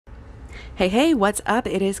Hey, hey, what's up?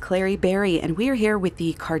 It is Klaireeberry, and we are here with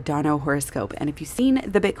the Cardano horoscope. And if you've seen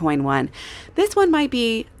the Bitcoin one, this one might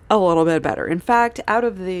be a little bit better. In fact, out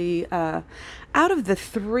of the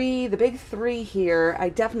three, the big three here, I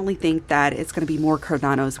definitely think that it's going to be more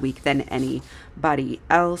Cardano's week than anybody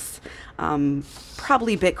else.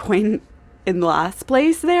 Probably Bitcoin in last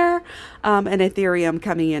place there, and Ethereum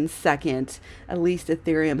coming in second. At least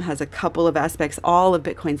Ethereum has a couple of aspects. All of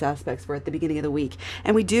Bitcoin's aspects were at the beginning of the week.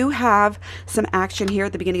 And we do have some action here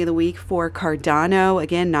at the beginning of the week for Cardano.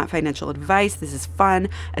 Again, not financial advice. This is fun.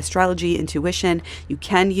 Astrology, intuition. You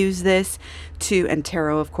can use this to, and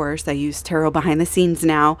tarot, of course. I use tarot behind the scenes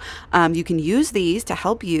now. You can use these to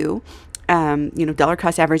help you dollar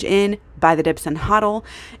cost average in, buy the dips and hodl.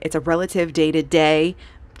 It's a relative day to day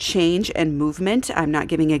change and movement. I'm not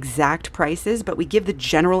giving exact prices, but we give the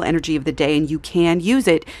general energy of the day, and you can use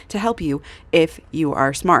it to help you if you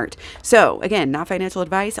are smart. So again, not financial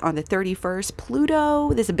advice. On the 31st,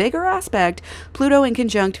 Pluto, this is a bigger aspect, Pluto in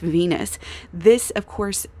conjunct Venus. This, of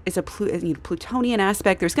course, is a Plutonian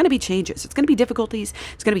aspect. There's going to be changes. It's going to be difficulties.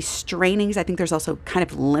 It's going to be strainings. I think there's also kind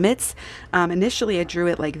of limits. Initially, I drew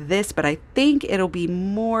it like this, but I think it'll be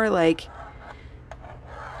more like,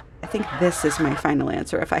 I think this is my final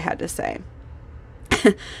answer if I had to say.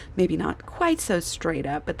 Maybe not quite so straight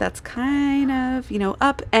up, but that's kind of,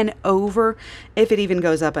 up and over, if it even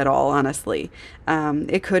goes up at all, honestly.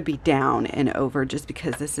 It could be down and over just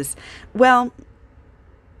because this is, well,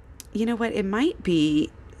 you know what? It might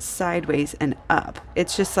be sideways and up.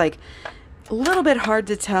 It's just like a little bit hard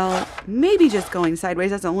to tell. Maybe just going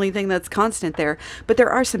sideways. That's the only thing that's constant there. But there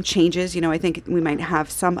are some changes. I think we might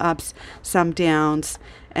have some ups, some downs,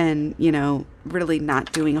 and, really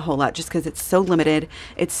not doing a whole lot just because it's so limited.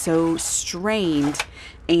 It's so strained.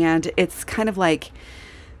 And it's kind of like,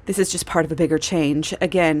 this is just part of a bigger change.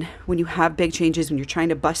 Again, when you have big changes, when you're trying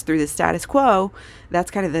to bust through the status quo, that's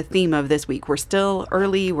kind of the theme of this week. We're still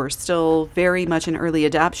early. We're still very much in early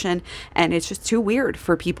adoption, and it's just too weird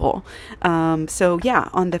for people. So yeah,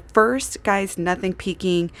 on the first, guys, nothing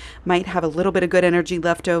peaking. Might have a little bit of good energy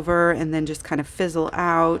left over and then just kind of fizzle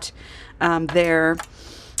out there.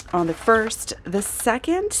 On the first. The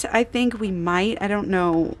second, I think we might, I don't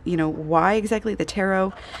know, why exactly. The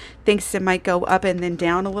tarot thinks it might go up and then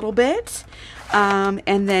down a little bit, and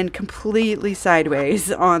then completely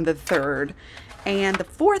sideways on the third. And the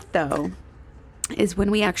fourth, though, is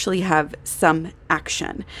when we actually have some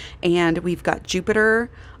action. And we've got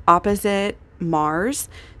Jupiter opposite Mars.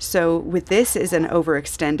 So with this is an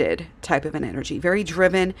overextended type of an energy, very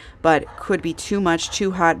driven, but could be too much,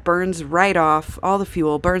 too hot, burns right off, all the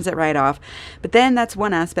fuel, burns it right off. But then that's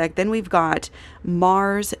one aspect. Then we've got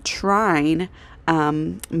Mars trine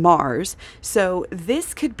Mars. So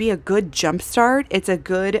this could be a good jump start. It's a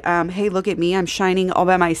good, hey, look at me, I'm shining all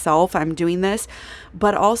by myself, I'm doing this.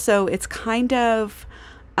 But also it's kind of,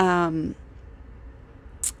 again,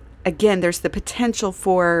 there's the potential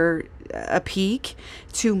for a peak,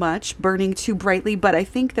 too much, burning too brightly. But I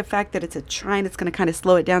think the fact that it's a trine, it's going to kind of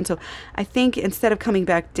slow it down. So I think instead of coming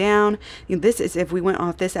back down, this is, if we went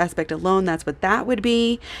off this aspect alone, that's what that would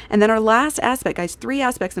be. And then our last aspect, guys, 3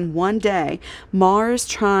 aspects in one day, Mars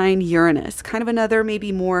trine Uranus, kind of another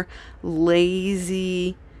maybe more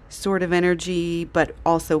lazy sort of energy, but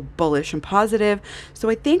also bullish and positive. So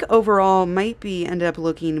I think overall might be end up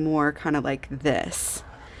looking more kind of like this.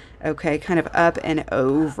 Okay, kind of up and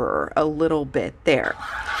over a little bit there.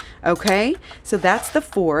 Okay, so that's the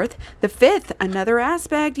fourth. The fifth, another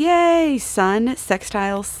aspect, yay, Sun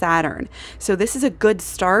sextile Saturn. So this is a good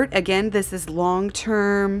start. Again, this is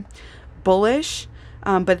long-term bullish,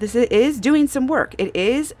 but this is doing some work. It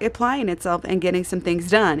is applying itself and getting some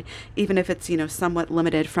things done, even if it's, somewhat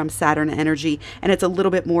limited from Saturn energy, and it's a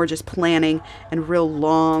little bit more just planning and real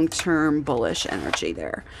long-term bullish energy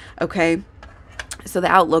there. Okay. So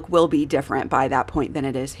the outlook will be different by that point than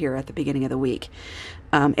it is here at the beginning of the week,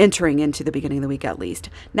 entering into the beginning of the week at least.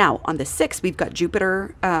 Now, on the 6th, we've got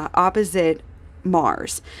Jupiter opposite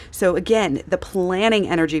Mars. So again, the planning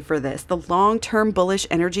energy for this, the long-term bullish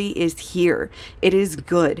energy is here. It is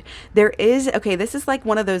good. There is, okay, this is like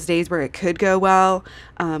one of those days where it could go well,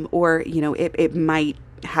 or, it might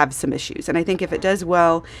have some issues. And I think if it does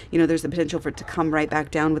well, there's the potential for it to come right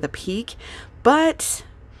back down with a peak. But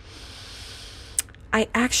I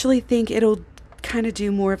actually think it'll kind of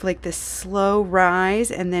do more of like this slow rise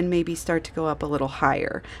and then maybe start to go up a little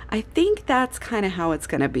higher. I think that's kind of how it's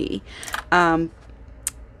going to be.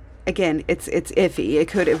 Again, it's iffy.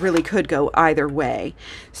 It really could go either way.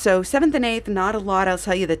 So 7th and 8th, not a lot. I'll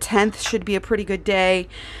tell you the 10th should be a pretty good day.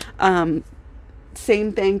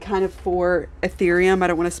 Same thing kind of for Ethereum. I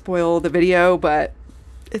don't want to spoil the video, but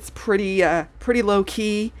It's pretty low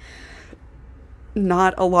key.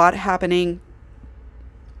 Not a lot happening,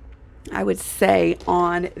 I would say,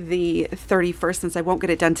 on the 31st. Since I won't get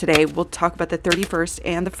it done today, we'll talk about the 31st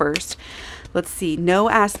and the 1st. Let's see. No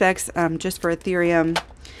aspects, just for Ethereum.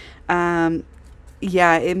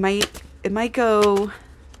 Yeah, it might go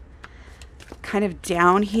kind of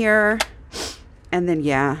down here. And then,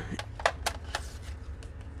 yeah,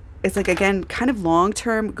 it's like, again, kind of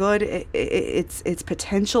long-term good. Its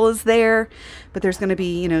potential is there, but there's going to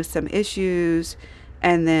be, some issues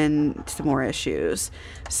and then some more issues.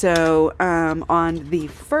 So on the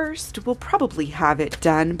 1st, we'll probably have it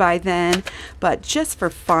done by then, but just for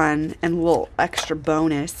fun and a little extra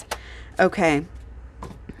bonus. Okay.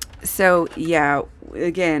 So yeah,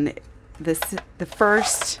 again, the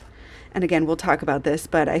 1st, and again, we'll talk about this,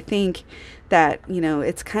 but I think that,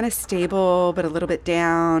 it's kind of stable, but a little bit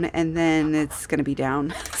down, and then it's going to be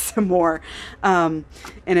down some more, and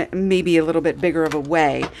it may be a little bit bigger of a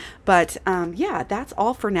way. But yeah, that's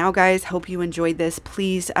all for now, guys. Hope you enjoyed this.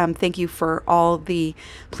 Please, thank you for all the,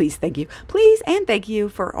 please, thank you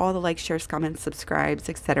for all the likes, shares, comments, subscribes,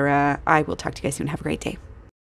 etc. I will talk to you guys soon. Have a great day.